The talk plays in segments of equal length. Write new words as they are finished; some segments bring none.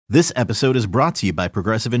This episode is brought to you by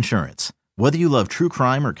Progressive Insurance. Whether you love true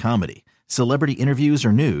crime or comedy, celebrity interviews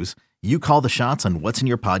or news, you call the shots on what's in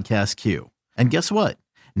your podcast queue. And guess what?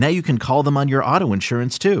 Now you can call them on your auto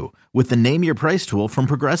insurance too with the Name Your Price tool from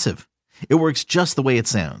Progressive. It works just the way it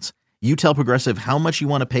sounds. You tell Progressive how much you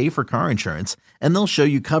want to pay for car insurance, and they'll show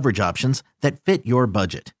you coverage options that fit your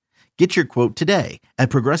budget. Get your quote today at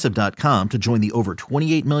Progressive.com to join the over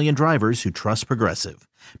 28 million drivers who trust Progressive.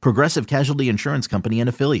 Progressive Casualty Insurance Company and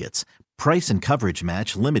Affiliates. Price and coverage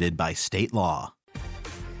match limited by state law.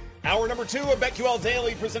 Hour number 2 of BetQL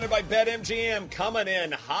Daily presented by BetMGM coming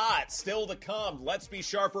in hot. Still to come. Let's be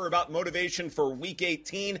sharper about motivation for Week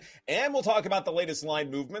 18. And we'll talk about the latest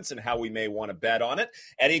line movements and how we may want to bet on it.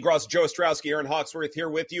 Eddie Gross, Joe Ostrowski, Aaron Hawksworth here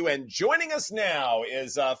with you. And joining us now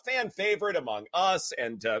is a fan favorite among us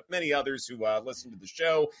and many others who listen to the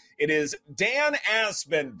show. It is Dan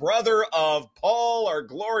Aspen, brother of Paul, our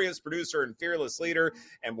glorious producer and fearless leader.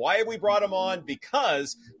 And why have we brought him on?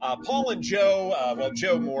 Because Paul and Joe,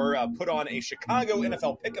 Joe more, put on a Chicago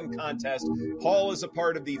NFL Pick'em contest. Paul is a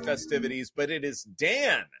part of the festivities, but it is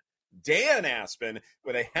Dan Aspen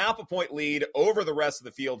with a half a point lead over the rest of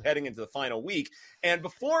the field heading into the final week. And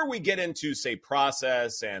before we get into, say,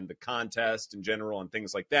 process and the contest in general and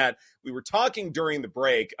things like that, we were talking during the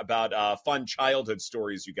break about fun childhood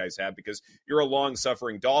stories you guys have, because you're a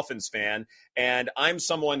long-suffering Dolphins fan, and I'm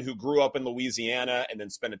someone who grew up in Louisiana and then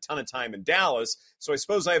spent a ton of time in Dallas, so I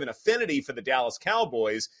suppose I have an affinity for the Dallas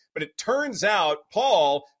Cowboys. But it turns out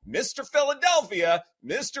Paul, Mr. Philadelphia,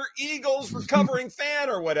 Mr. Eagles recovering fan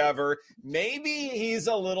or whatever, maybe he's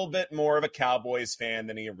a little bit more of a Cowboys fan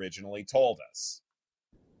than he originally told us.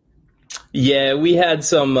 Yeah, we had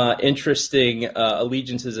some interesting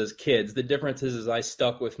allegiances as kids. The difference is I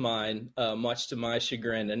stuck with mine, much to my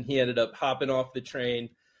chagrin, and he ended up hopping off the train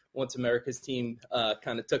once America's team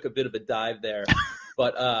kind of took a bit of a dive there.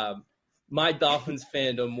 But my Dolphins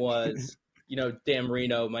fandom was, Dan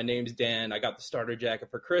Marino, my name's Dan. I got the starter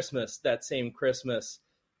jacket for Christmas. That same Christmas,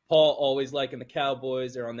 Paul always liking the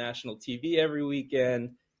Cowboys. They're on national TV every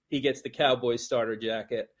weekend. He gets the Cowboys starter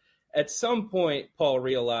jacket. At some point, Paul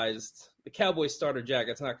realized the Cowboys starter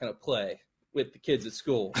jacket's not going to play with the kids at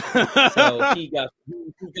school. So he got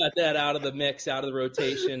that out of the mix, out of the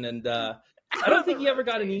rotation. And I don't think he ever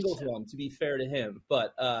got an Eagles one, to be fair to him.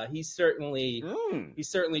 But he certainly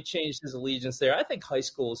changed his allegiance there. I think high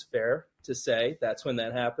school is fair to say. That's when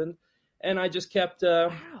that happened. And I just kept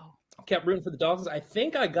rooting for the Dolphins. I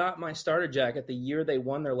think I got my starter jacket the year they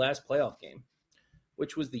won their last playoff game,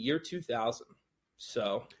 which was the year 2000.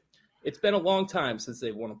 So it's been a long time since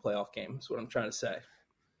they've won a playoff game, is what I'm trying to say.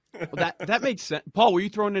 Well, that makes sense. Paul, were you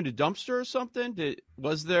thrown in a dumpster or something?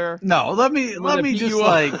 Was there? No, let me just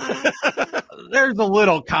there's a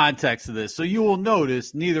little context to this. So you will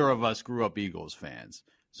notice neither of us grew up Eagles fans.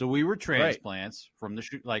 So we were transplants from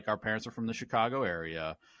our parents are from the Chicago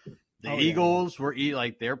area. The Eagles were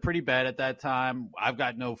they're pretty bad at that time. I've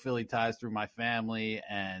got no Philly ties through my family,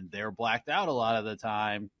 and they're blacked out a lot of the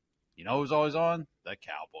time. You know who's always on? The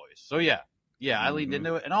Cowboys. So yeah, I leaned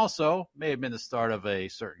into it, and also may have been the start of a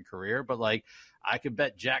certain career. But I could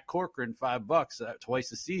bet Jack Corcoran $5 twice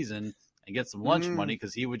a season and get some lunch money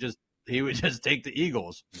because he would just take the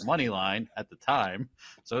Eagles money line at the time.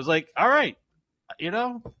 So it was like, all right,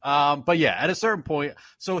 But yeah, at a certain point,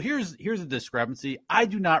 so here's a discrepancy. I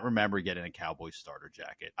do not remember getting a Cowboys starter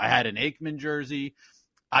jacket. I had an Aikman jersey.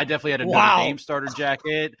 I definitely had a Notre Dame starter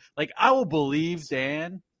jacket. I will believe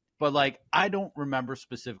Dan. But, I don't remember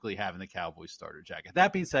specifically having the Cowboys starter jacket.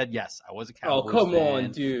 That being said, yes, I was a Cowboys fan. Oh, come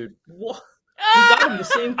on, dude. What? You got him the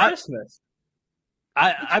same Christmas.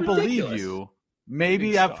 I believe you.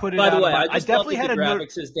 Maybe I put it By the out. way, I definitely had the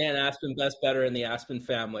graphics says Dan Aspen, best better in the Aspen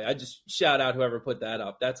family. I just shout out whoever put that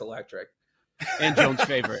up. That's electric. And Jones'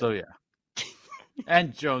 favorite. So, yeah.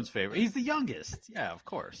 And Jones' favorite. He's the youngest. Yeah, of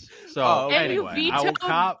course. So, anyway. And you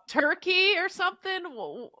vetoed turkey or something?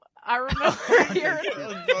 Well, I remember hearing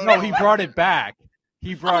No, he brought it back.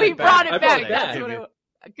 He brought it back. That's what it,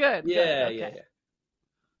 good. Yeah, good. Okay. yeah.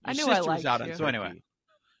 I knew I liked out you. So anyway.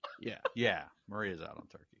 Yeah. Maria's out on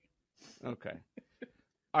turkey. Okay.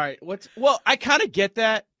 All right. I kind of get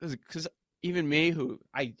that because even me, who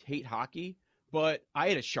I hate hockey, but I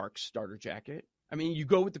had a Sharks starter jacket. I mean, you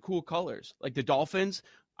go with the cool colors, like the Dolphins.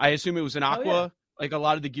 I assume it was an aqua, like a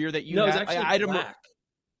lot of the gear that you had. No, it was actually black.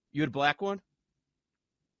 You had a black one?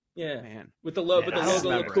 Yeah, man. With the logo,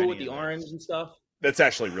 looked cool with the orange and stuff. That's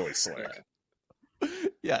actually really slick. Yeah.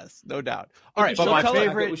 Yes, no doubt. All right, but my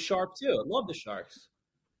favorite was Sharp too. I love the Sharks.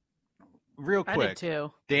 Real quick, I did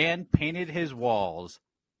too. Dan painted his walls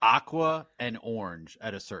aqua and orange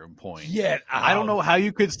at a certain point. Yeah, I don't know how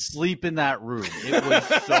you could sleep in that room. It was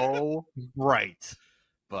so bright.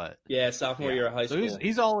 But yeah, sophomore year of high school. So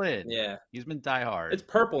he's all in. Yeah, he's been diehard. It's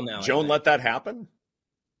purple now. Joan let that happen?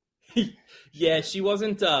 Yeah, she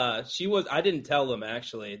wasn't. She was. I didn't tell them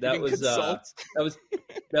actually. That was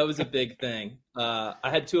a big thing. I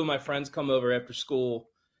had two of my friends come over after school,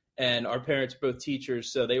 and our parents are both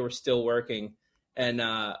teachers, so they were still working. And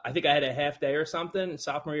I think I had a half day or something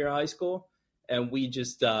sophomore year of high school, and we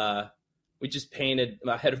just painted.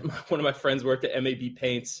 One of my friends worked at MAB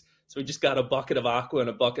Paints, so we just got a bucket of aqua and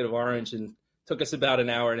a bucket of orange, and took us about an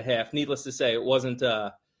hour and a half. Needless to say, it wasn't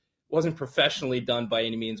professionally done by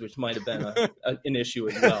any means, which might have been an issue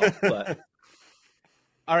as well. But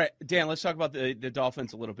all right, Dan, let's talk about the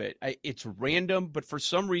Dolphins a little bit. It's random, but for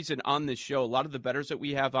some reason on this show, a lot of the bettors that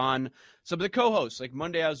we have on, some of the co-hosts, like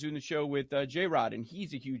Monday I was doing the show with J-Rod, and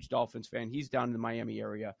he's a huge Dolphins fan. He's down in the Miami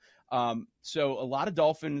area. So a lot of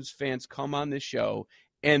Dolphins fans come on this show,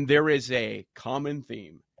 and there is a common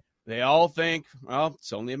theme. They all think, well,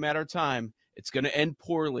 it's only a matter of time. It's going to end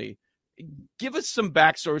poorly. Give us some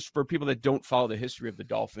backstories for people that don't follow the history of the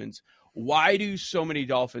Dolphins. Why do so many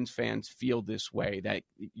Dolphins fans feel this way? That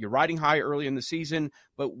you're riding high early in the season,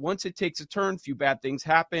 but once it takes a turn, few bad things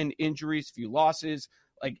happen, injuries, few losses.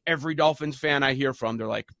 Like every Dolphins fan I hear from, they're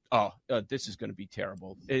like, "Oh, this is going to be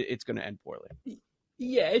terrible. It's going to end poorly."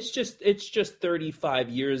 Yeah, it's just 35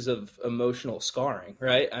 years of emotional scarring,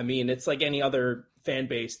 right? I mean, it's like any other fan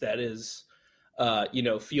base that is,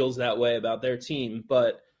 feels that way about their team,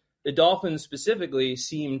 but the Dolphins specifically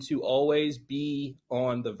seem to always be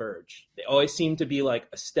on the verge. They always seem to be like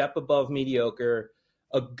a step above mediocre,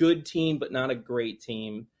 a good team, but not a great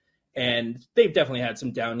team. And they've definitely had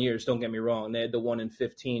some down years. Don't get me wrong. They had the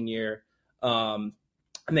 1-15 year, and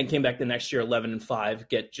then came back the next year, 11-5,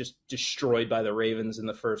 get just destroyed by the Ravens in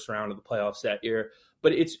the first round of the playoffs that year.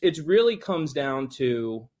 But it's really comes down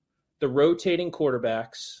to the rotating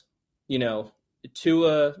quarterbacks.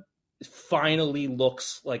 Tua finally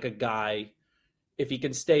looks like a guy, if he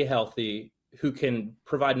can stay healthy, who can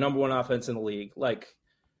provide number one offense in the league. Like,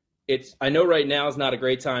 I know right now is not a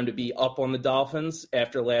great time to be up on the Dolphins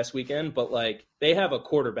after last weekend, but like they have a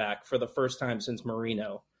quarterback for the first time since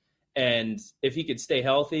Marino. And if he could stay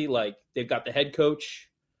healthy, like they've got the head coach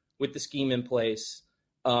with the scheme in place.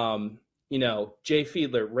 Jay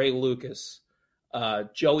Fiedler, Ray Lucas,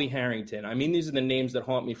 Joey Harrington. I mean, these are the names that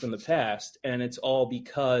haunt me from the past, and it's all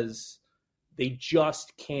because they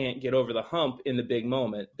just can't get over the hump in the big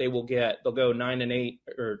moment. They'll go 9-8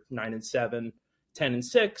 or 9-7,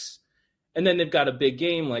 10-6, and then they've got a big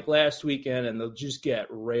game like last weekend, and they'll just get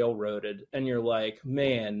railroaded. And you're like,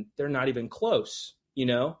 man, they're not even close,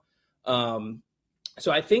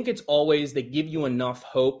 So I think it's always they give you enough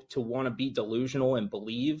hope to want to be delusional and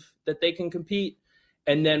believe that they can compete.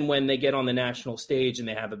 And then when they get on the national stage and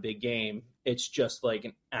they have a big game, it's just like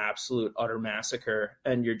an absolute utter massacre.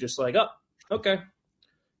 And you're just like, oh, okay,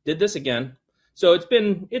 did this again. So it's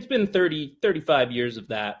been 30, 35 years of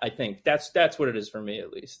that. I think that's what it is for me,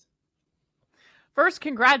 at least. First,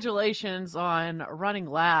 congratulations on running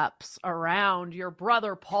laps around your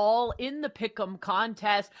brother Paul in the Pick'em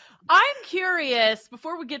contest. I'm curious,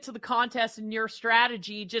 before we get to the contest and your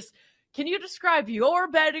strategy, just can you describe your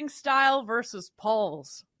betting style versus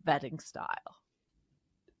Paul's betting style?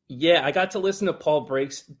 Yeah, I got to listen to Paul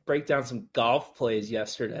break down some golf plays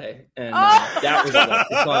yesterday, and that was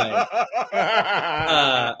electrifying.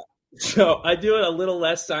 So I do it a little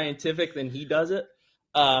less scientific than he does it.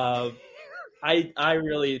 I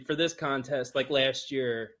really, for this contest, like last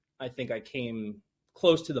year, I think I came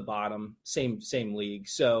close to the bottom, same league.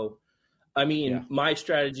 So, I mean, My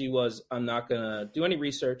strategy was I'm not going to do any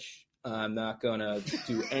research. I'm not going to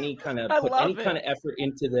do any kind of kind of effort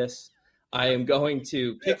into this. I am going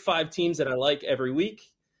to pick 5 teams that I like every week,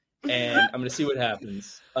 and I'm going to see what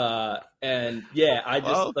happens. I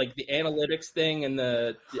just like the analytics thing and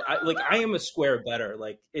I am a square bettor.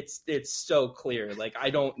 Like it's so clear. Like I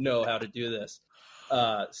don't know how to do this.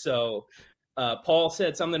 Paul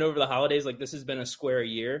said something over the holidays, like this has been a square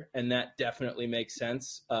year, and that definitely makes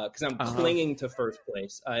sense because I'm clinging to first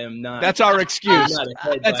place. I am not. That's our excuse.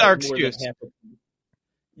 That's our excuse.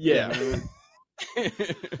 Yeah.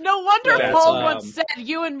 No wonder Paul once said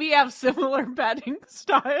you and me have similar betting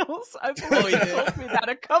styles. I believe he told me that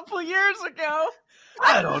a couple years ago.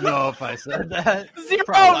 I don't know if I said that.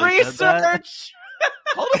 Zero research.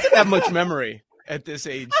 Paul doesn't have much memory at this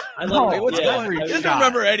age. I love it. What's going on? He doesn't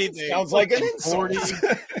remember anything. Sounds like an insult.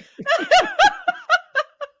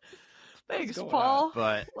 Thanks, Thanks, Paul.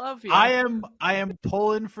 But love you. I am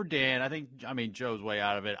pulling for Dan. I mean, Joe's way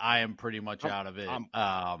out of it. I am pretty much out of it.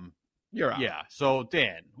 You're out. Yeah. So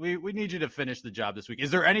Dan, we need you to finish the job this week.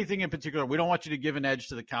 Is there anything in particular? We don't want you to give an edge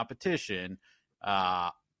to the competition.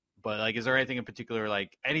 But like, is there anything in particular,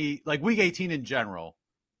 like week 18 in general,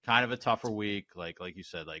 kind of a tougher week, like you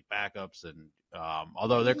said, like backups and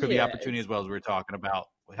although there could be opportunity as well as we were talking about.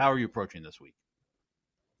 How are you approaching this week?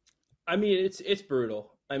 I mean, it's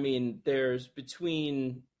brutal. I mean, there's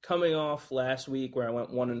between coming off last week where I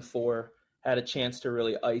went 1-4, had a chance to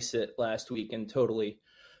really ice it last week and totally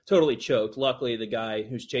choked. Luckily, the guy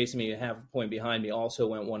who's chasing me half a point behind me also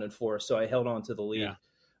went 1-4, so I held on to the lead. Yeah.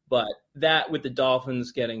 But that with the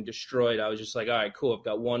Dolphins getting destroyed, I was just like, all right, cool. I've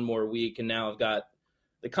got one more week, and now I've got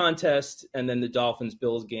the contest and then the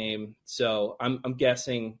Dolphins-Bills game. So I'm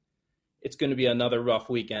guessing it's going to be another rough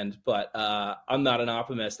weekend, but I'm not an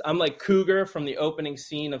optimist. I'm like Cougar from the opening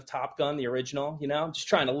scene of Top Gun, the original, just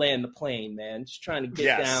trying to land the plane, man. Just trying to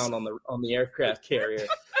get down on the aircraft carrier.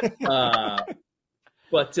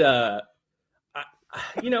 But when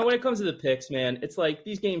it comes to the picks, man, it's like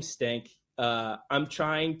these games stink. I'm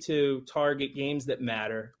trying to target games that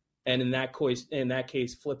matter. And in that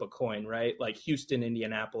case, flip a coin, right? Like Houston,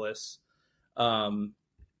 Indianapolis.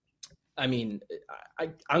 I mean,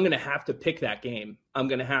 I'm going to have to pick that game. I'm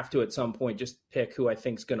going to have to at some point just pick who I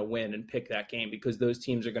think is going to win and pick that game because those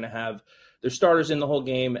teams are going to have their starters in the whole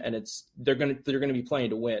game and they're going to be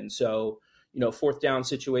playing to win. So, fourth down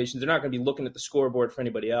situations, they're not going to be looking at the scoreboard for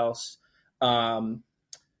anybody else.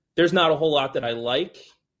 There's not a whole lot that I like.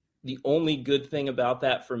 The only good thing about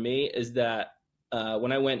that for me is that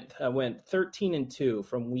when I went 13-2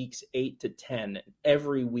 from weeks 8 to 10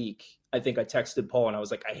 every week. I think I texted Paul and I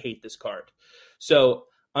was like, I hate this card. So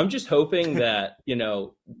I'm just hoping that,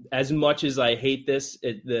 as much as I hate this,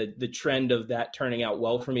 the trend of that turning out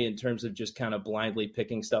well for me in terms of just kind of blindly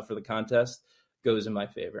picking stuff for the contest goes in my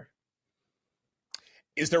favor.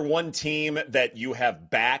 Is there one team that you have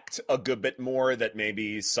backed a good bit more that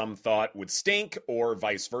maybe some thought would stink or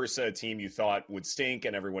vice versa, a team you thought would stink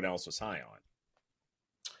and everyone else was high on?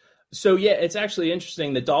 So, yeah, it's actually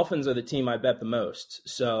interesting. The Dolphins are the team I bet the most.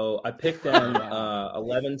 So I picked them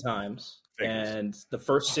 11 times. And the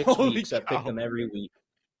first 6 weeks, I picked them every week.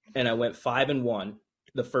 And I went 5-1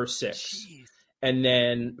 the first 6. Jeez. And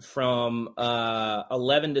then from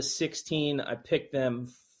 11 to 16, I picked them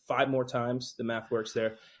 5 more times. The math works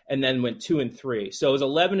there. And then went 2-3. So it was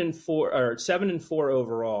 11-4 or 7-4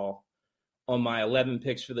 overall on my 11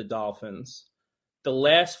 picks for the Dolphins. The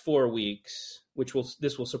last 4 weeks,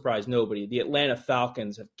 this will surprise nobody, the Atlanta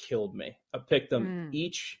Falcons have killed me. I picked them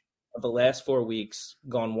each of the last 4 weeks,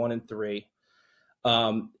 gone 1-3.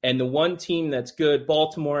 And the one team that's good,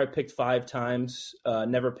 Baltimore, I picked 5 times,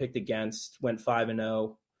 never picked against, went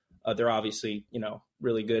 5-0. They're obviously,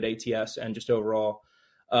 really good ATS and just overall.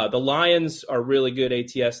 The Lions are really good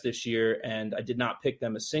ATS this year, and I did not pick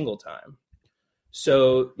them a single time.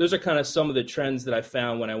 So those are kind of some of the trends that I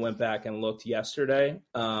found when I went back and looked yesterday.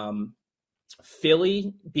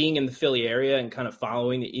 Philly, being in the Philly area and kind of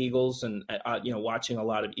following the Eagles and, watching a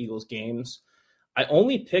lot of Eagles games, I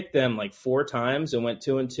only picked them like 4 times and went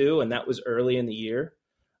 2-2, and that was early in the year.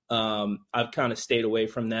 I've kind of stayed away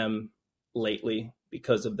from them lately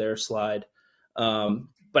because of their slide.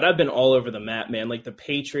 But I've been all over the map, man. Like the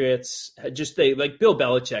Patriots, Bill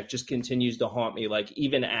Belichick just continues to haunt me. Like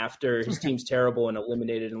even after his team's terrible and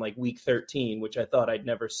eliminated in like week 13, which I thought I'd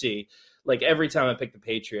never see. Like every time I pick the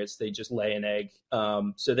Patriots, they just lay an egg.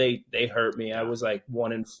 So they hurt me. I was like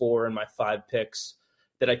 1-4 in my 5 picks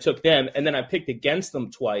that I took them, and then I picked against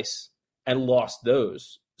them twice and lost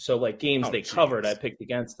those. So like games covered, I picked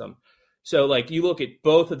against them. So like you look at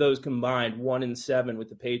both of those combined, 1-7 with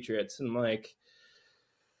the Patriots, and I'm like,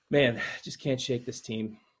 man, just can't shake this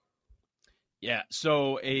team. Yeah,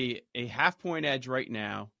 so a half-point edge right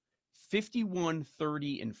now,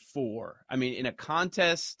 51-30-4. I mean, in a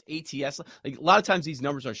contest, ATS, like a lot of times these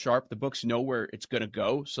numbers are sharp. The books know where it's going to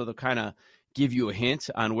go, so they'll kind of give you a hint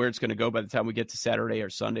on where it's going to go by the time we get to Saturday or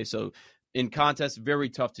Sunday. So in contests, very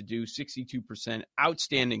tough to do, 62%,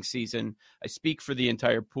 outstanding season. I speak for the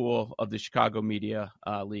entire pool of the Chicago Media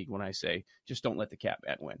League when I say just don't let the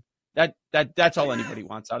Catman win. That's all anybody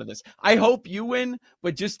wants out of this. I hope you win,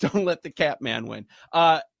 but just don't let the Catman win.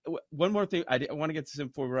 One more thing. I want to get this in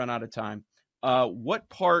before we run out of time. What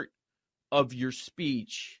part of your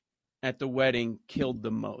speech at the wedding killed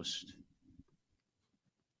the most?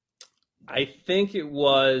 I think it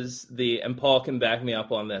was and Paul can back me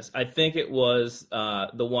up on this. I think it was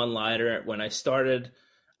the one-liner when I started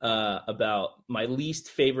about my least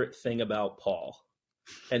favorite thing about Paul.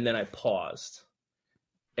 And then I paused.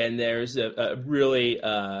 and there's a really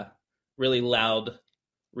really loud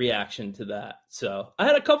reaction to that. So I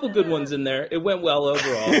had a couple good ones in there. It went well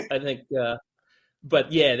overall, I think.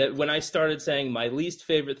 But yeah, when I started saying my least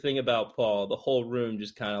favorite thing about Paul, the whole room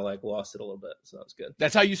just kind of like lost it a little bit. So that was good.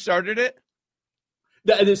 That's how you started it?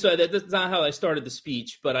 That's not how I started the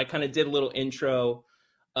speech, but I kind of did a little intro,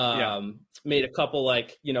 made a couple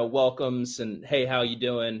like, welcomes and hey, how you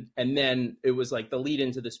doing? And then it was like the lead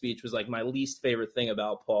into the speech was like my least favorite thing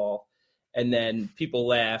about Paul. And then people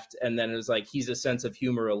laughed. And then it was like, he's a sense of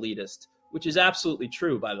humor elitist, which is absolutely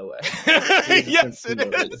true, by the way. Yes, it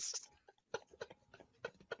is.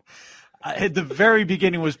 At the very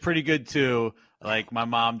beginning was pretty good too. Like my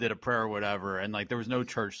mom did a prayer or whatever, and like there was no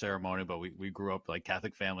church ceremony, but we grew up like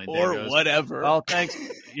Catholic family. And or goes, whatever. Well, thanks.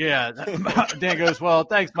 Yeah. Dan goes, well,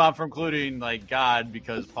 thanks, Mom, for including like God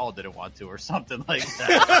because Paul didn't want to or something like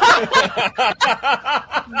that.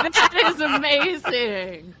 That is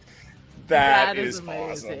amazing. That is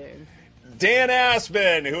amazing. Awesome. Dan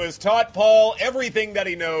Aspen, who has taught Paul everything that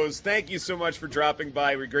he knows. Thank you so much for dropping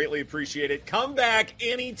by. We greatly appreciate it. Come back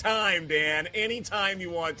anytime, Dan. Anytime you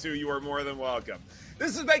want to. You are more than welcome.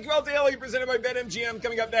 This is BetQL Daily presented by BetMGM.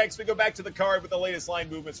 Coming up next, we go back to the card with the latest line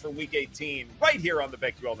movements for Week 18 right here on the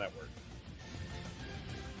BetQL Network.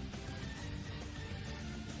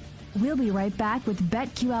 We'll be right back with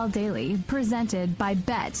BetQL Daily presented by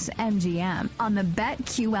BetMGM on the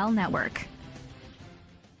BetQL Network.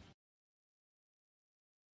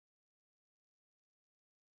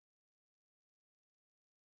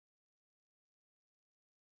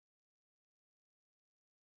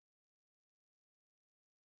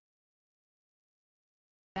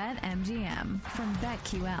 BetMGM from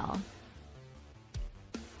BetQL.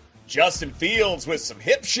 Justin Fields with some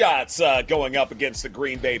hip shots going up against the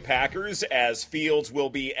Green Bay Packers as Fields will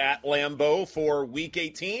be at Lambeau for Week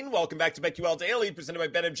 18. Welcome back to BetQL Daily, presented by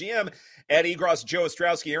BetMGM. Ed Egros, Joe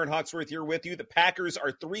Ostrowski, Aaron Hawksworth here with you. The Packers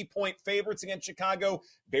are 3-point favorites against Chicago.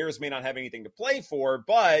 Bears may not have anything to play for,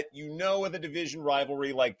 but with a division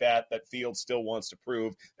rivalry like that Fields still wants to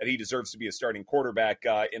prove that he deserves to be a starting quarterback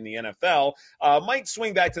in the NFL. Might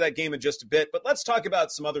swing back to that game in just a bit, but let's talk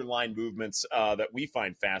about some other line movements that we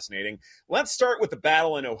find fascinating. Let's start with the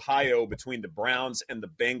battle in Ohio between the Browns and the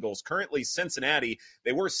Bengals. Currently, Cincinnati,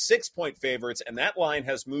 they were 6-point favorites, and that line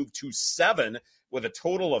has moved to 7 with a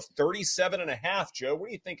total of 37.5. Joe, what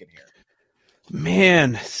are you thinking here?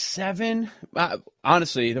 Man, 7?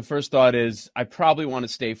 Honestly, the first thought is I probably want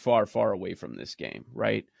to stay far, far away from this game,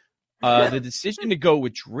 right? The decision to go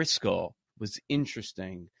with Driscoll was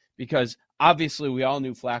interesting because obviously we all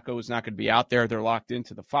knew Flacco was not going to be out there. They're locked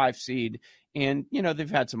into the 5 seed. And,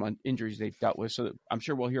 they've had some injuries they've dealt with. So I'm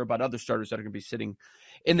sure we'll hear about other starters that are going to be sitting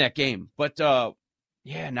in that game. But, why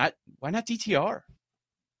not DTR?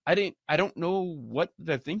 I don't know what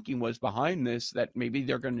the thinking was behind this, that maybe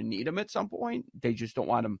they're going to need him at some point. They just don't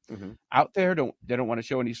want him out there. They don't want to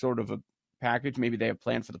show any sort of a package. Maybe they have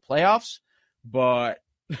planned for the playoffs. But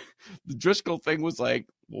the Driscoll thing was like,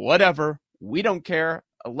 whatever. We don't care.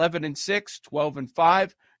 11-6,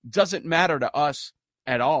 12-5. Doesn't matter to us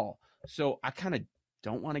at all. So I kind of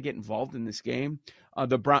don't want to get involved in this game.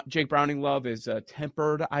 Jake Browning love is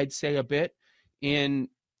tempered, I'd say, a bit. And,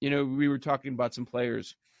 we were talking about some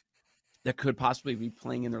players that could possibly be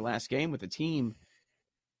playing in their last game with a team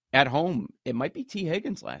at home. It might be T.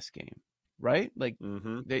 Higgins' last game, right? Like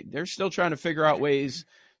they're still trying to figure out ways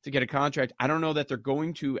to get a contract. I don't know that they're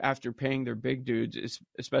going to, after paying their big dudes,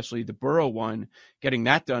 especially the Burrow one, getting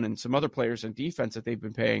that done, and some other players on defense that they've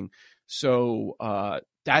been paying. So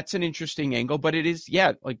that's an interesting angle, but it is,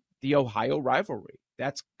 like the Ohio rivalry.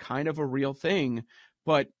 That's kind of a real thing,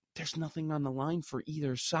 but there's nothing on the line for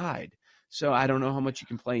either side. So I don't know how much you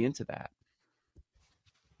can play into that.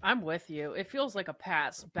 I'm with you. It feels like a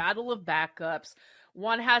pass. Battle of backups.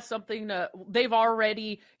 One has something they've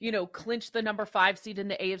already, clinched the number 5 seed in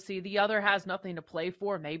the AFC. The other has nothing to play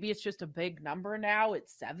for. Maybe it's just a big number now.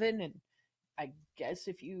 It's 7. And I guess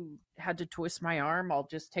if you had to twist my arm, I'll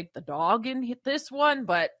just take the dog and hit this one.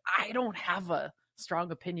 But I don't have a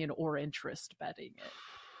strong opinion or interest betting it.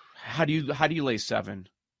 How do you lay 7?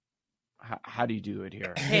 How do you do it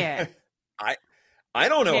here? Yeah. I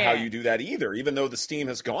don't know how you do that either, even though the steam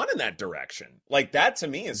has gone in that direction. Like, that to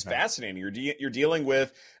me is fascinating. You're dealing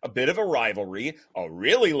with a bit of a rivalry, a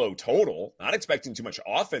really low total, not expecting too much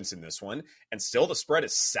offense in this one, and still the spread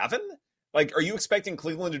is 7? Like, are you expecting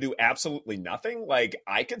Cleveland to do absolutely nothing? Like,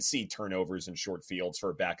 I could see turnovers in short fields for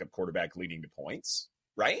a backup quarterback leading to points,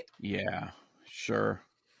 right? Yeah, sure.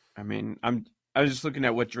 I mean, I was just looking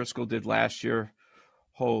at what Driscoll did last year.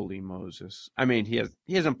 Holy Moses. I mean, he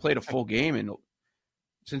hasn't played a full game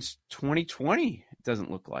since 2020.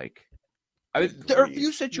 doesn't look like. There are a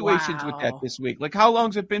few situations with that this week. Like, how long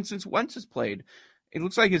has it been since Wentz has played? It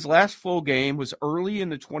looks like his last full game was early in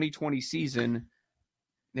the 2020 season.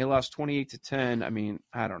 They lost 28-10. I mean,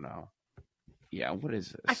 I don't know. Yeah, what is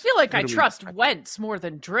this? I feel like I trust Wentz more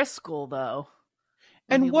than Driscoll, though.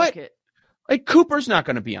 And what? Like, Cooper's not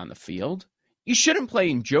going to be on the field. You shouldn't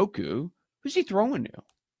play Njoku. Who's he throwing to?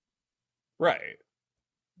 Right.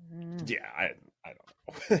 Yeah, I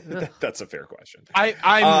don't know. That's a fair question. I'm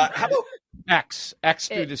how about X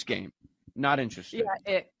through this game? Not interested.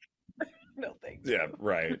 Yeah, no thanks. Yeah,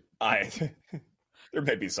 right. There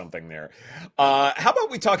may be something there. How about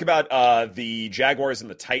we talk about the Jaguars and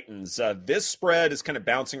the Titans? This spread is kind of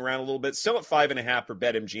bouncing around a little bit, still at 5.5 for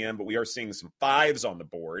BetMGM, but we are seeing some 5s on the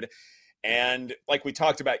board. And like we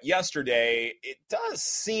talked about yesterday, it does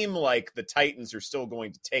seem like the Titans are still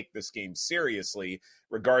going to take this game seriously,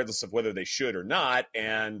 regardless of whether they should or not.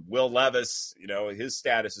 And Will Levis, his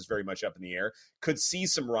status is very much up in the air. Could see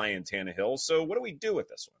some Ryan Tannehill. So what do we do with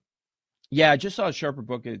this one? Yeah, I just saw a sharper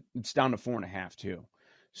book. It's down to 4.5 too.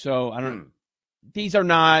 So I don't. These are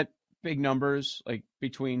not big numbers, like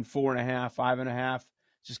between 4.5, 5.5.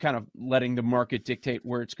 Just kind of letting the market dictate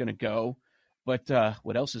where it's going to go. But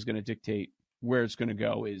what else is going to dictate where it's going to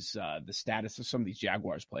go is the status of some of these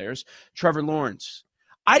Jaguars players. Trevor Lawrence.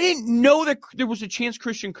 I didn't know that there was a chance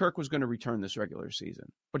Christian Kirk was going to return this regular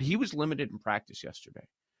season, but he was limited in practice yesterday.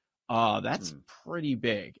 That's pretty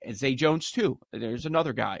big. And Zay Jones too. There's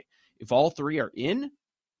another guy. If all three are in,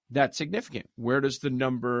 that's significant. Where does the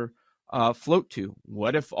number float to?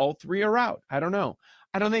 What if all three are out? I don't know.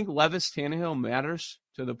 I don't think Levis Tannehill matters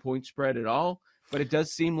to the point spread at all. But it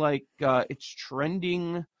does seem like it's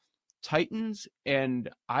trending Titans, and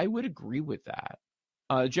I would agree with that.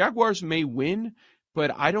 Jaguars may win,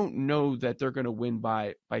 but I don't know that they're going to win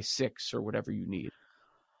by 6 or whatever you need.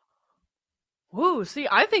 Ooh, see,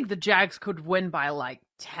 I think the Jags could win by like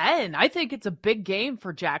 10. I think it's a big game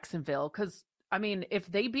for Jacksonville because, I mean,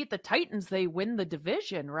 if they beat the Titans, they win the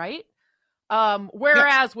division, right?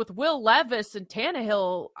 Whereas with Will Levis and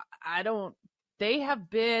Tannehill, they have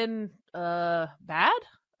been bad.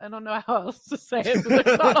 I don't know how else to say it.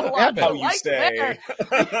 There's not a lot to like there.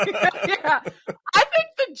 Yeah. I think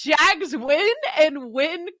the Jags win and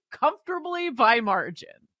win comfortably by margin.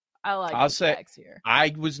 I'll say Jags here.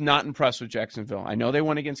 I was not impressed with Jacksonville. I know they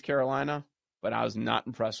won against Carolina, but I was not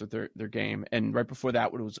impressed with their game. And right before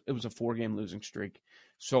that, it was a 4-game losing streak.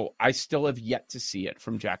 So I still have yet to see it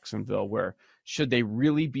from Jacksonville where should they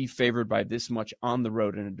really be favored by this much on the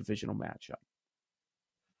road in a divisional matchup?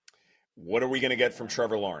 What are we going to get from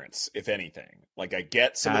Trevor Lawrence, if anything? Like, I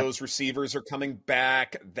get some of those receivers are coming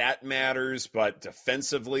back. That matters. But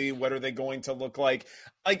defensively, what are they going to look like?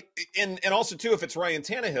 Like, and also, too, if it's Ryan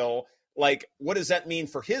Tannehill, like, what does that mean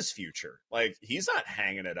for his future? Like, he's not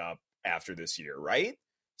hanging it up after this year, right?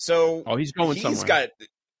 So he's going somewhere.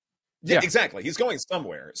 Yeah, exactly. He's going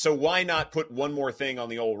somewhere. So why not put one more thing on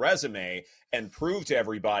the old resume and prove to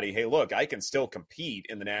everybody, hey, look, I can still compete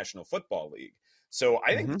in the National Football League. So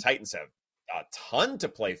I think the Titans have a ton to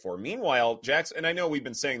play for. Meanwhile, Jackson, and I know we've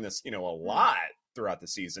been saying this, a lot throughout the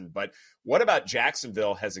season, but what about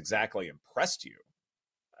Jacksonville has exactly impressed you?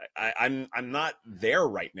 I'm not there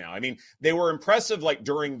right now. I mean, they were impressive like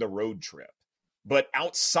during the road trip, but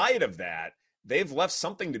outside of that, they've left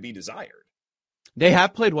something to be desired. They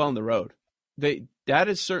have played well on the road. That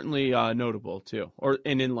is certainly notable too,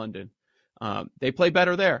 and in London. They play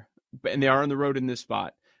better there, and they are on the road in this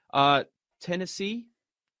spot. Tennessee,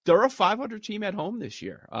 they're a 500 team at home this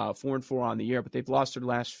year, 4-4 on the year, but they've lost their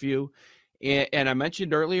last few. And I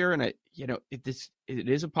mentioned earlier, and it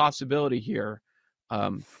is a possibility here.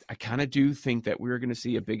 I kind of do think that we're going to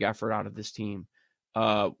see a big effort out of this team.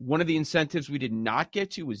 One of the incentives we did not get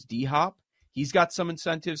to was D-Hop. He's got some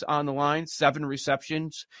incentives on the line, 7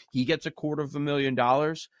 receptions. He gets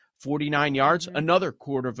 $250,000, 49 yards, another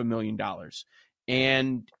 $250,000.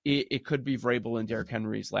 And it could be Vrabel and Derrick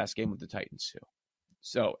Henry's last game with the Titans too.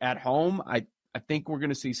 So at home, I think we're going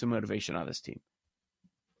to see some motivation on this team.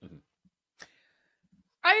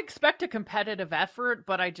 I expect a competitive effort,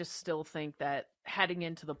 but I just still think that heading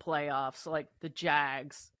into the playoffs, like the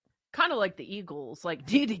Jags, kind of like the Eagles,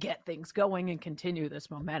 like need to get things going and continue this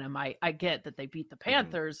momentum. I get that they beat the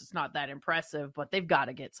Panthers. It's not that impressive, but they've got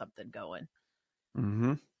to get something going.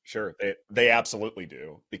 Mm-hmm. Sure, they absolutely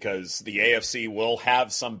do, because the AFC will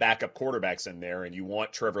have some backup quarterbacks in there, and you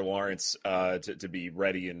want Trevor Lawrence to be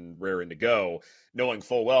ready and raring to go, knowing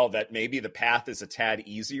full well that maybe the path is a tad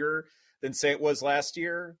easier than, say, it was last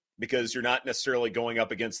year, because you're not necessarily going up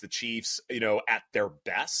against the Chiefs, at their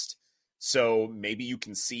best. So maybe you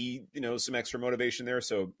can see, some extra motivation there.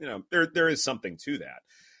 So, there is something to that.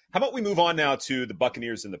 How about we move on now to the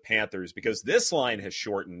Buccaneers and the Panthers, because this line has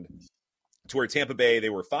shortened to where Tampa Bay, they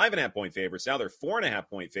were 5.5-point favorites. Now they're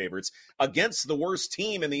 4.5-point favorites against the worst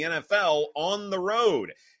team in the NFL on the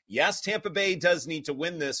road. Yes, Tampa Bay does need to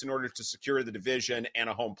win this in order to secure the division and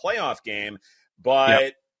a home playoff game,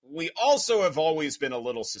 but we also have always been a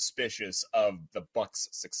little suspicious of the Bucs'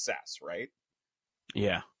 success, right?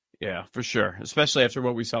 Yeah, for sure. Especially after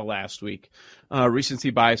what we saw last week. Recency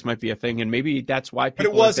bias might be a thing, and maybe that's why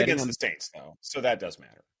people. But it was against the Saints, though, so that does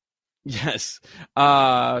matter. Yes.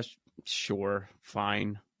 Sure,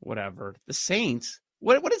 fine, whatever. The Saints.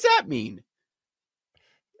 What does that mean?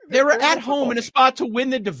 They were at home in a spot to win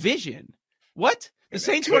the division. What? The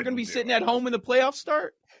Saints weren't going to be sitting at home when the playoffs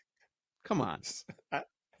start? Come on. I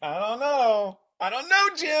don't know.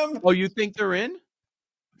 Jim. Oh, you think they're in?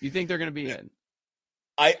 You think they're going to be in?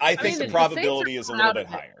 I think the probability is a little bit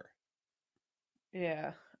higher.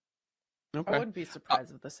 Yeah. Okay. I wouldn't be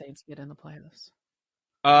surprised if the Saints get in the playoffs.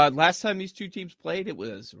 Last time these two teams played, it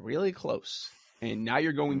was really close. And now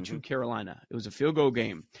you're going to Carolina. It was a field goal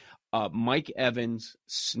game. Mike Evans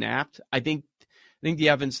snapped. I think the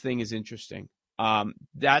Evans thing is interesting.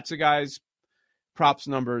 That's a guy's props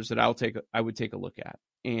numbers that I would take a look at.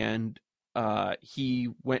 And he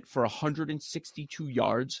went for 162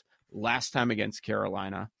 yards last time against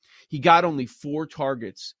Carolina. He got only 4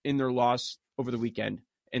 targets in their loss over the weekend,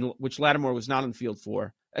 and which Lattimore was not on the field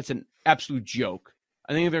for. That's an absolute joke.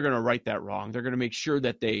 I think they're going to right that wrong. They're going to make sure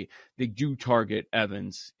that they do target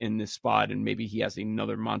Evans in this spot, and maybe he has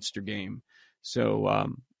another monster game. So,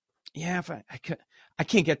 I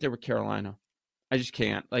can't get there with Carolina. I just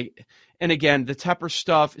can't. And again, the Tepper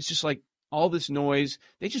stuff, it's just like all this noise.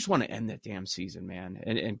 They just want to end that damn season, man,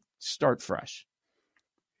 and start fresh.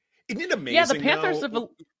 Isn't it amazing? Yeah, the Panthers have.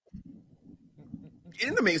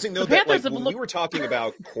 Isn't it amazing, though, that when we were talking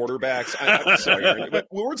about quarterbacks, I'm sorry, but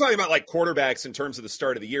when we're talking about quarterbacks in terms of the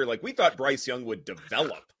start of the year, we thought Bryce Young would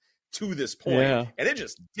develop to this point, and it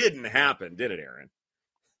just didn't happen, did it, Aaron?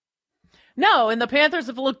 No, and the Panthers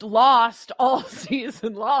have looked lost all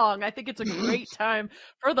season long. I think it's a great time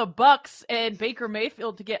for the Bucs and Baker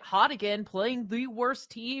Mayfield to get hot again, playing the worst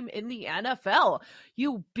team in the NFL.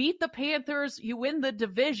 You beat the Panthers, you win the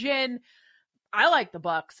division. I like the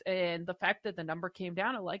Bucs, and the fact that the number came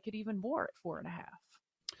down, I like it even more at 4.5.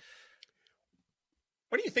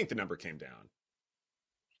 What do you think the number came down?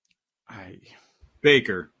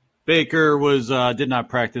 Baker was did not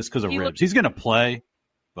practice because of ribs. He's going to play,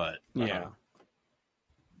 but yeah.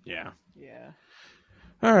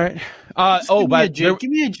 All right. Give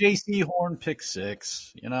me a JC Horn pick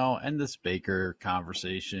 6. End this Baker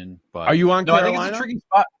conversation. But are you on Carolina? I think it's a tricky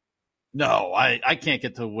spot. No, I can't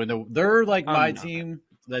get to the window. They're my team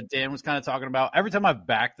that Dan was kind of talking about. Every time I've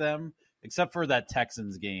backed them, except for that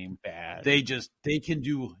Texans game, they can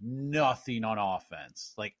do nothing on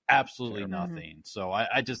offense, absolutely nothing. So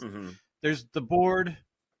I just there's the board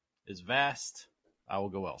is vast. I will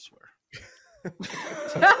go elsewhere.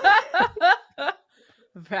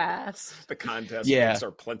 Vast. The contest picks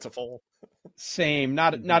are plentiful. Same.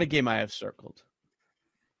 Not a game I have circled.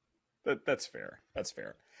 That's fair.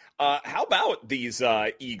 How about these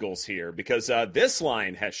Eagles here? Because this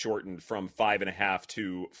line has shortened from 5.5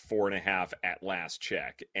 to 4.5 at last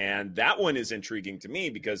check. And that one is intriguing to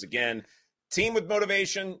me because, again, team with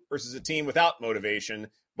motivation versus a team without motivation,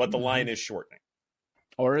 but the line is shortening.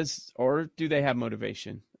 Or do they have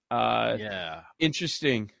motivation?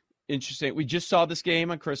 Interesting. We just saw this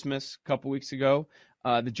game on Christmas a couple weeks ago.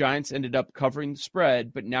 The Giants ended up covering the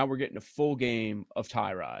spread, but now we're getting a full game of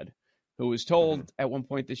Tyrod, who was told at one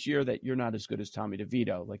point this year that you're not as good as Tommy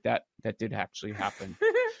DeVito. That did actually happen.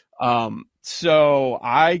 So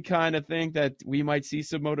I kind of think that we might see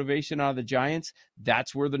some motivation out of the Giants.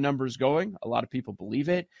 That's where the number's going. A lot of people believe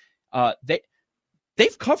it.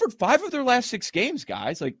 They've covered 5 of their last 6 games,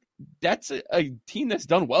 guys. That's a team that's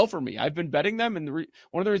done well for me. I've been betting them, and one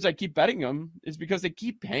of the reasons I keep betting them is because they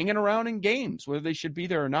keep hanging around in games, whether they should be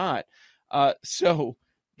there or not. So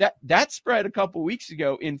that spread a couple weeks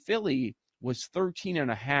ago in Philly was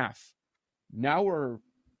 13.5. Now we're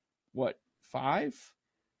 5.5,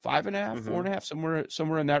 4.5,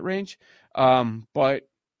 somewhere in that range. But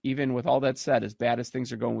even with all that said, as bad as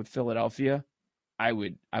things are going with Philadelphia, I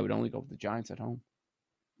would only go with the Giants at home.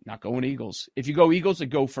 Not going Eagles. If you go Eagles, then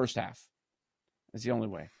go first half. That's the only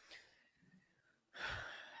way.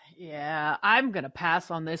 Yeah, I'm going to pass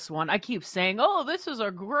on this one. I keep saying, this is a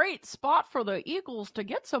great spot for the Eagles to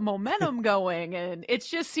get some momentum going. And it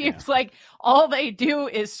just seems like all they do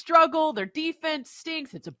is struggle. Their defense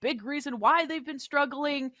stinks. It's a big reason why they've been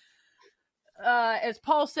struggling. as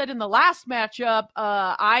Paul said in the last matchup,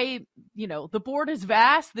 the board is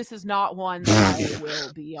vast. This is not one that I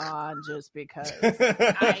will be on just because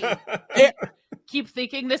I keep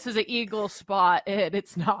thinking this is an Eagle spot, and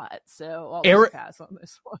it's not. So I'll just pass on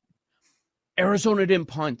this one. Arizona didn't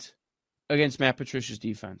punt against Matt Patricia's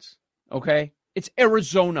defense. Okay? It's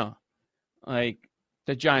Arizona. Like,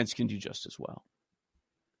 the Giants can do just as well.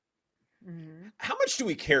 Mm-hmm. How much do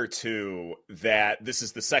we care, too, that this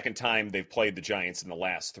is the second time they've played the Giants in the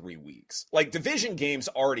last 3 weeks? Like, division games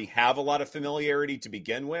already have a lot of familiarity to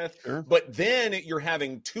begin with, sure. But then you're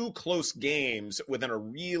having 2 close games within a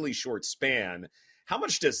really short span. How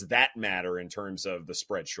much does that matter in terms of the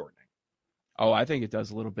spread shortening? Oh, I think it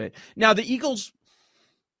does a little bit. Now, the Eagles,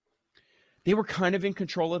 they were kind of in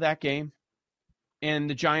control of that game, and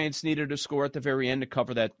the Giants needed a score at the very end to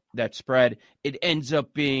cover that spread. It ends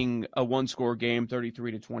up being a one-score game,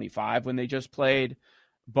 33-25 when they just played.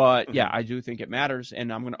 But, yeah, I do think it matters,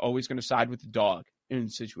 and I'm always going to side with the dog in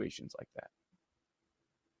situations like that.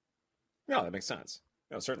 No, that makes sense.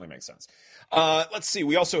 No, it certainly makes sense. Let's see.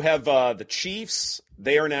 We also have the Chiefs.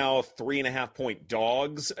 They are now 3.5-point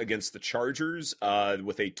dogs against the Chargers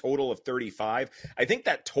with a total of 35. I think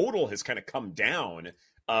that total has kind of come down,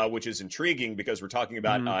 which is intriguing because we're talking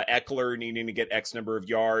about Eckler needing to get X number of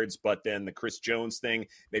yards, but then the Chris Jones thing,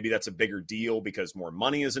 maybe that's a bigger deal because more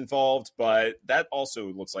money is involved, but that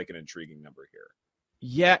also looks like an intriguing number here.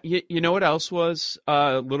 Yeah, you know what else was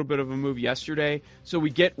a little bit of a move yesterday? So we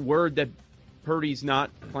get word that Purdy's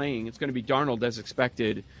not playing. It's going to be Darnold as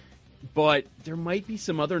expected, but there might be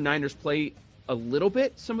some other Niners play a little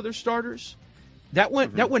bit, some of their starters. That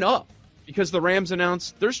went up because the Rams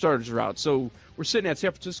announced their starters are out. So we're sitting at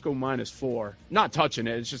San Francisco -4. Not touching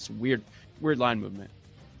it. It's just weird line movement.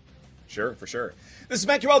 Sure, for sure. This is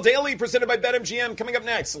BetQL Daily presented by BetMGM. Coming up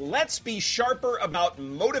next, let's be sharper about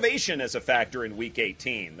motivation as a factor in Week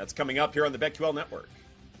 18. That's coming up here on the BetQL Network.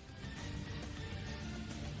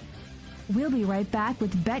 We'll be right back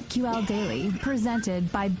with BetQL Daily,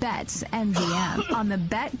 presented by BetMGM on the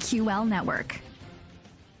BetQL Network.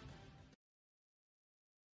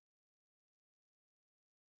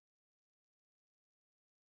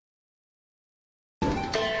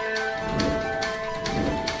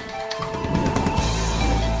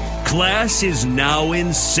 Class is now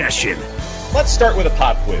in session. Let's start with a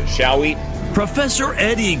pop quiz, shall we? Professor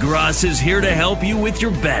Eddie Gross is here to help you with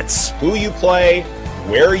your bets. Who you play,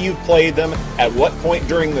 where you've played them, at what point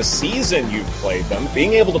during the season you've played them.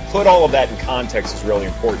 Being able to put all of that in context is really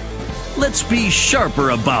important. Let's be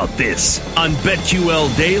sharper about this on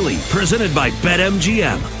BetQL Daily, presented by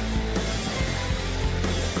BetMGM.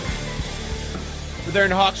 We're there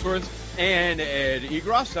in Hawksworth and Ed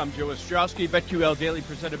Egros. I'm Joe Ostrowski, BetQL Daily,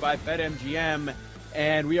 presented by BetMGM.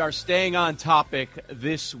 And we are staying on topic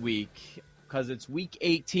this week because it's Week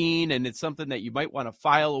 18, and it's something that you might want to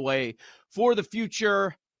file away for the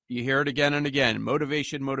future. You hear it again and again.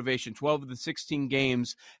 Motivation. 12 of the 16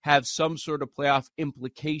 games have some sort of playoff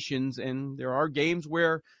implications, and there are games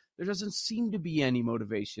where there doesn't seem to be any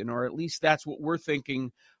motivation, or at least that's what we're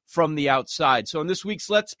thinking from the outside. So in this week's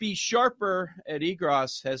Let's Be Sharper, Ed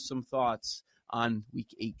Egros has some thoughts on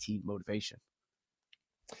Week 18 motivation.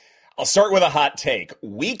 I'll start with a hot take.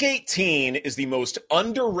 Week 18 is the most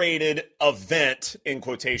underrated event, in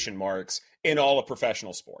quotation marks, in all of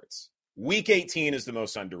professional sports. Week 18 is the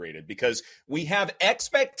most underrated because we have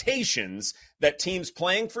expectations that teams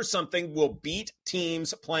playing for something will beat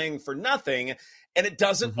teams playing for nothing, and it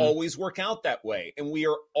doesn't always work out that way. And we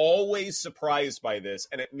are always surprised by this,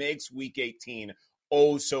 and it makes Week 18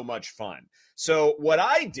 oh so much fun. So what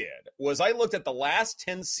I did was I looked at the last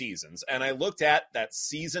 10 seasons, and I looked at that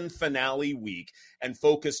season finale week and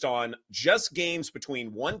focused on just games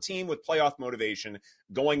between one team with playoff motivation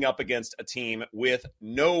going up against a team with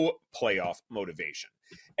no playoff motivation.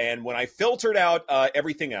 And when I filtered out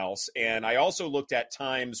everything else, and I also looked at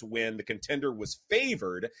times when the contender was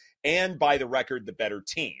favored and by the record, the better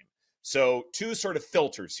team. So 2 sort of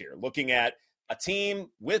filters here, looking at a team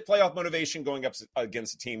with playoff motivation going up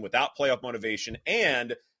against a team without playoff motivation,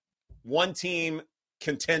 and one team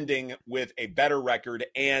contending with a better record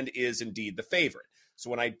and is indeed the favorite. So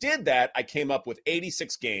when I did that, I came up with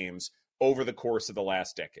 86 games over the course of the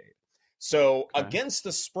last decade. So against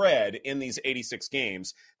the spread in these 86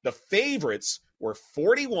 games, the favorites were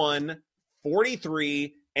 41,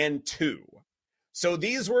 43, and 2. So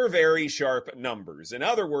these were very sharp numbers. In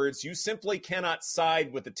other words, you simply cannot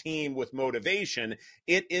side with a team with motivation.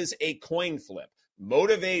 It is a coin flip.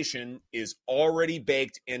 motivation is already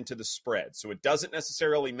baked into the spread. So it doesn't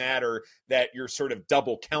necessarily matter that you're sort of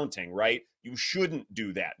double counting, right? You shouldn't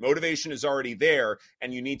do that. Motivation is already there,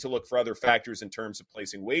 and you need to look for other factors in terms of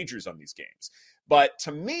placing wagers on these games. But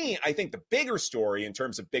to me, I think the bigger story in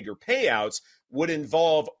terms of bigger payouts would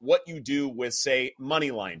involve what you do with, say,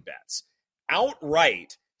 money line bets.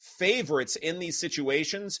 Outright favorites in these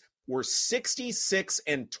situations were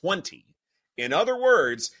 66-20. In other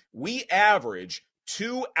words, we average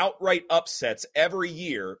 2 outright upsets every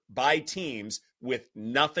year by teams with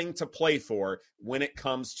nothing to play for when it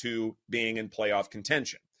comes to being in playoff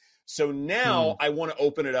contention. So now I want to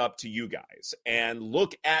open it up to you guys and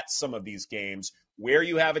look at some of these games where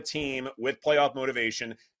you have a team with playoff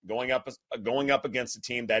motivation going up against a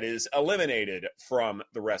team that is eliminated from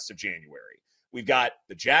the rest of January. We've got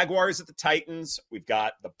the Jaguars at the Titans. We've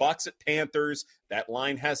got the Bucs at Panthers. That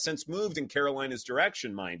line has since moved in Carolina's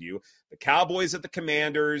direction, mind you. The Cowboys at the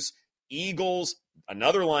Commanders, Eagles,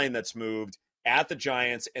 another line that's moved, at the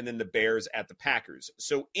Giants, and then the Bears at the Packers.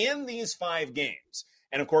 So in these 5 games,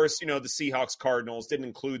 and of course, the Seahawks, Cardinals didn't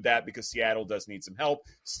include that because Seattle does need some help.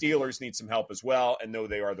 Steelers need some help as well, and though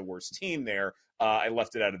they are the worst team there, I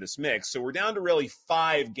left it out of this mix. So we're down to really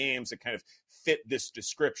 5 games that kind of fit this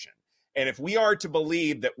description. And if we are to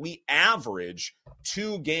believe that we average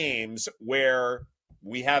 2 games where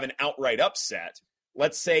we have an outright upset,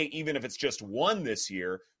 let's say even if it's just 1 this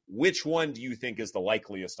year, which one do you think is the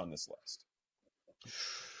likeliest on this list?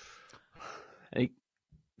 Hey,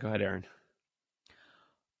 go ahead, Aaron.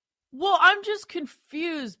 Well, I'm just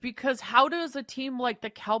confused because how does a team like the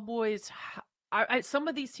Cowboys, some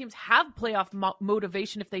of these teams have playoff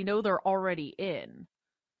motivation if they know they're already in?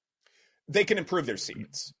 They can improve their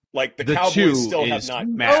seeds. Like the Cowboys still have not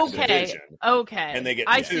matched division. Okay. And they get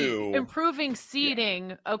 2. See. Improving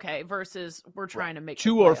seeding, okay, versus we're trying to make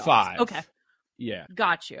 2 or 5. Okay. Yeah.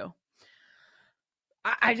 Got you.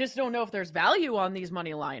 I just don't know if there's value on these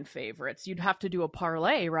money line favorites. You'd have to do a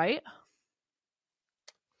parlay, right?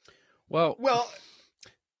 Well,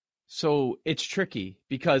 so it's tricky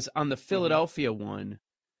because on the Philadelphia one,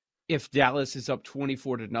 if Dallas is up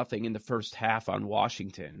 24-0 in the first half on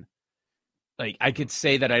Washington, like I could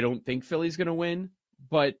say that I don't think Philly's going to win,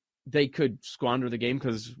 but they could squander the game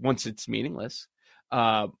because once it's meaningless.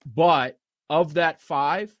 But of that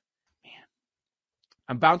 5, man,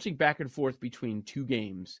 I'm bouncing back and forth between 2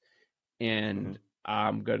 games, and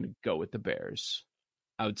I'm going to go with the Bears.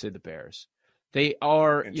 I would say the Bears. They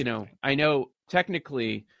are, I know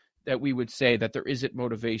technically that we would say that there isn't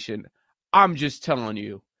motivation. I'm just telling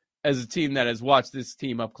you, as a team that has watched this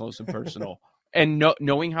team up close and personal, and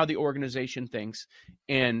knowing how the organization thinks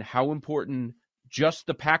and how important just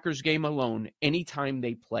the Packers game alone, anytime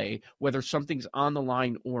they play, whether something's on the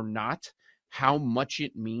line or not, how much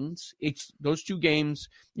it means. It's those 2 games,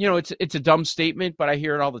 it's a dumb statement, but I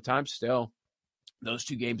hear it all the time still. Those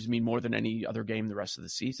 2 games mean more than any other game the rest of the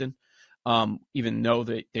season. Even though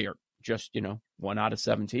they are just, 1 out of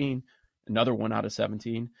 17, another 1 out of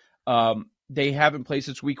 17. They haven't played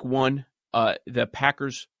since week 1. The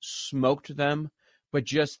Packers smoked them, but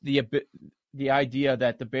just the idea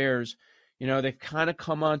that the Bears, they've kind of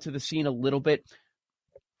come onto the scene a little bit.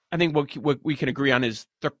 I think what we can agree on is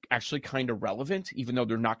they're actually kind of relevant, even though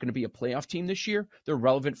they're not going to be a playoff team this year. They're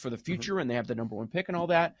relevant for the future, and they have the number 1 pick and all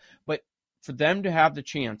that. But for them to have the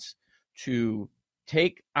chance to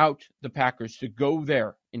take out the Packers, to go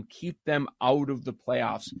there and keep them out of the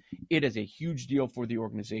playoffs, it is a huge deal for the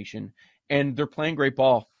organization. And they're playing great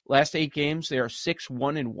ball. Last 8 games, they are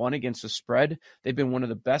 6-1-1 against the spread. They've been one of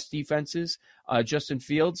the best defenses. Justin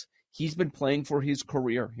Fields, he's been playing for his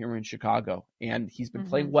career here in Chicago, and he's been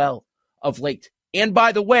playing well of late. And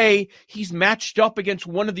by the way, he's matched up against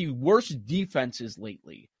one of the worst defenses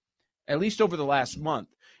lately, at least over the last month,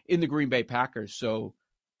 in the Green Bay Packers. So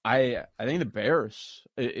I think the Bears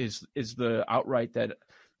is the outright that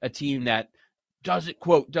a team that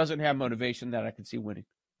doesn't have motivation that I can see winning.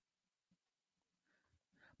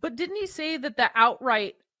 But didn't he say that the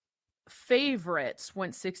outright favorites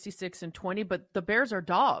went 66-20, but the Bears are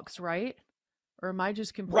dogs, right? Or am I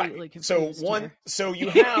just completely confused? So you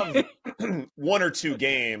have 1 or 2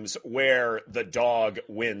 games where the dog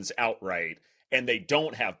wins outright and they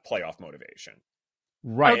don't have playoff motivation.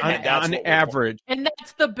 Right. Okay. On average. And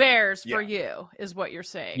that's the Bears for you, is what you're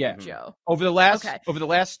saying, Joe. Over the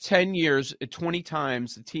last 10 years, 20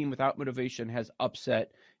 times, the team without motivation has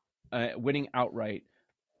upset winning outright.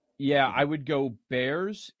 Yeah, I would go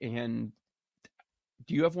Bears. And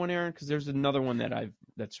do you have one, Aaron? Because there's another one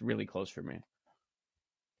that's really close for me.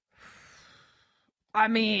 I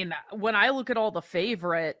mean, when I look at all the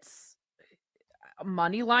favorites,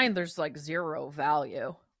 money line, there's like zero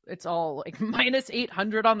value. It's all like minus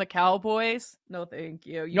 800 on the Cowboys. No, thank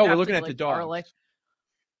you. No, we're looking at the dogs. parlay.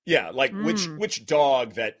 Yeah, like which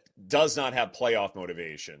dog that does not have playoff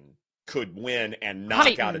motivation could win and knock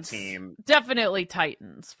Titans. out a team? Definitely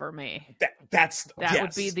Titans for me. That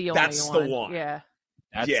would be the only that's one. the one. Yeah.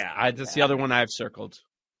 That's the other one I've circled.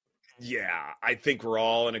 Yeah, I think we're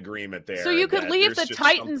all in agreement there. So you could leave the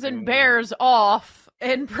Titans and Bears off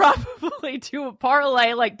and probably do a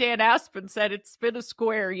parlay like Dan Aspen said. It's been a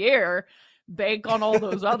square year. Bank on all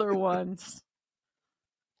those other ones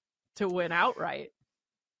to win outright.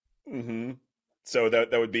 Mm-hmm. So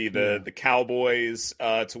that would be the Cowboys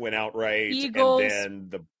to win outright, Eagles, and then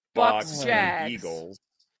the Bucks and the Eagles.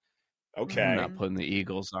 Okay. I'm not putting the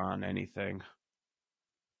Eagles on anything.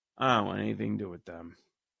 I don't want anything to do with them.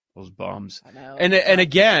 Those bums. I know. And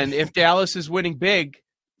again, if Dallas is winning big,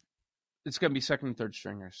 it's going to be second and third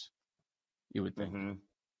stringers. You would think. Mm-hmm.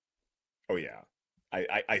 Oh yeah,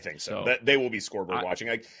 I think so. So They will be scoreboard watching.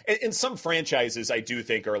 And some franchises I do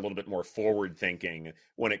think are a little bit more forward thinking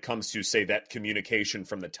when it comes to, say, that communication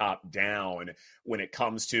from the top down. When it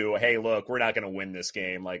comes to, hey, look, we're not going to win this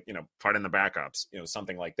game. Like, put in the backups.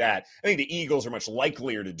 Something like that. I think the Eagles are much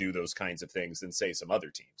likelier to do those kinds of things than, say, some other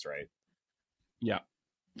teams, right? Yeah.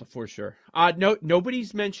 For sure.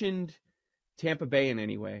 Nobody's mentioned Tampa Bay in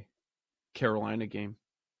any way. Carolina game.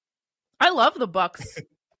 I love the Bucks.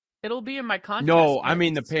 It'll be in my contest. No, I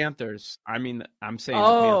mean the Panthers. I'm saying.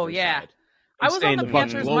 Oh, the Panthers yeah. side. I was on the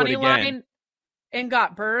Panthers money line and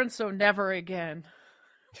got burned, so never again.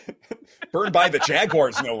 Burned by the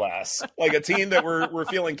Jaguars, no less. Like a team that we're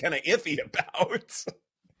feeling kind of iffy about.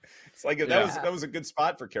 It's like that was a good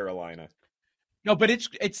spot for Carolina. No, but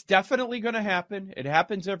it's definitely going to happen. It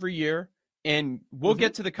happens every year, and we'll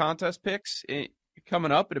get to the contest picks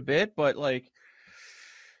coming up in a bit. But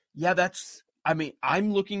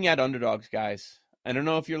I'm looking at underdogs, guys. I don't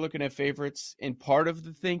know if you're looking at favorites, and part of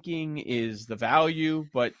the thinking is the value,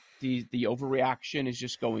 but the overreaction is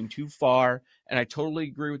just going too far. And I totally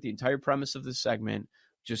agree with the entire premise of this segment.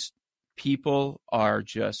 Just people are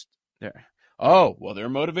just there. Oh, well, they're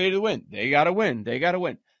motivated to win. They got to win.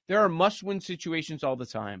 There are must-win situations all the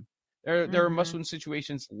time. There are must-win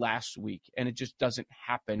situations last week, and it just doesn't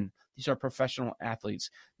happen. These are professional athletes.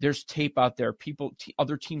 There's tape out there.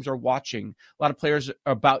 Other teams are watching. A lot of players are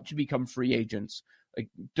about to become free agents. Like,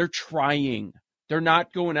 they're trying. They're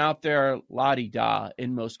not going out there la-di-da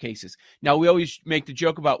in most cases. Now, we always make the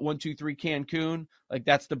joke about 1, 2, 3 Cancun. Like,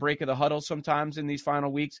 that's the break of the huddle sometimes in these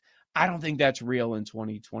final weeks. I don't think that's real in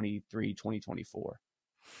 2023, 2024.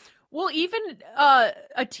 Well, even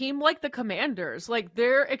a team like the Commanders, like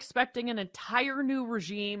they're expecting an entire new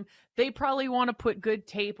regime. They probably want to put good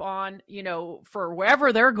tape on, for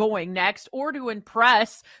wherever they're going next, or to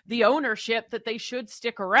impress the ownership that they should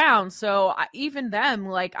stick around. So even them,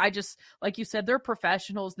 like you said, they're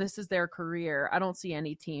professionals. This is their career. I don't see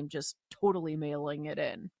any team just totally mailing it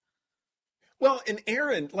in. Well, and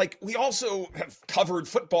Aaron, we also have covered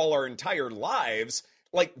football our entire lives.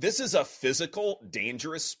 This is a physical,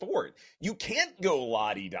 dangerous sport. You can't go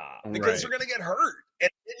la-di-da because you're going to get hurt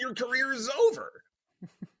and your career is over.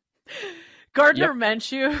 Gardner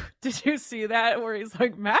Minshew, did you see that where he's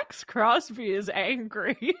like, Max Crosby is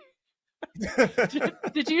angry?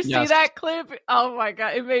 Did you see that clip? Oh my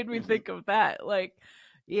God. It made me think of that.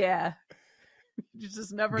 You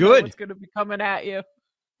just never know what's going to be coming at you.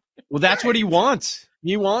 Well, that's what he wants.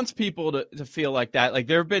 He wants people to feel like that. Like,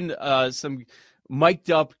 there have been some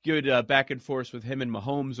mic'd up good back and forth with him and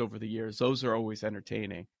Mahomes over the years. Those are always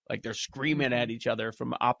entertaining. Like, they're screaming at each other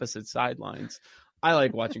from opposite sidelines. I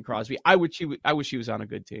like watching Crosby. I wish he was on a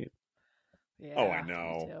good team. Yeah, oh,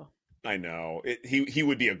 I know. He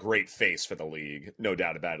would be a great face for the league, no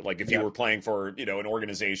doubt about it. Like, if he were playing for an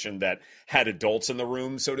organization that had adults in the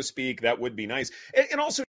room, so to speak, that would be nice. And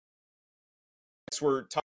also, we're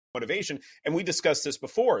talking motivation, and we discussed this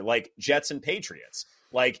before, like Jets and Patriots.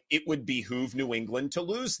 Like, it would behoove New England to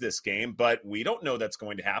lose this game, but we don't know that's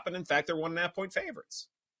going to happen. In fact, they're 1.5 point favorites.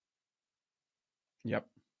 Yep.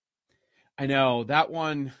 I know that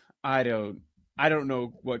one. I don't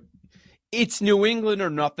know what it's New England or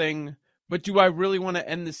nothing, but do I really want to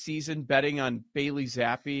end the season betting on Bailey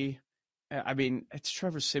Zappi? I mean, it's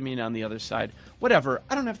Trevor Siemian on the other side. Whatever.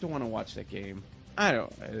 I don't have to want to watch that game. I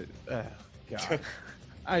don't. God.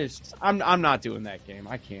 I'm not doing that game.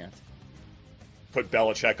 I can't. Put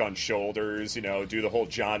Belichick on shoulders, do the whole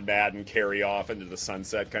John Madden carry off into the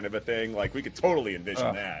sunset kind of a thing. Like, we could totally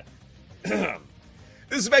envision that.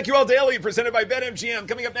 This is BetQL Daily, presented by BetMGM.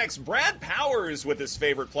 Coming up next, Brad Powers with his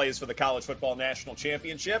favorite plays for the College Football National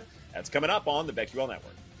Championship. That's coming up on the BetQL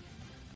Network.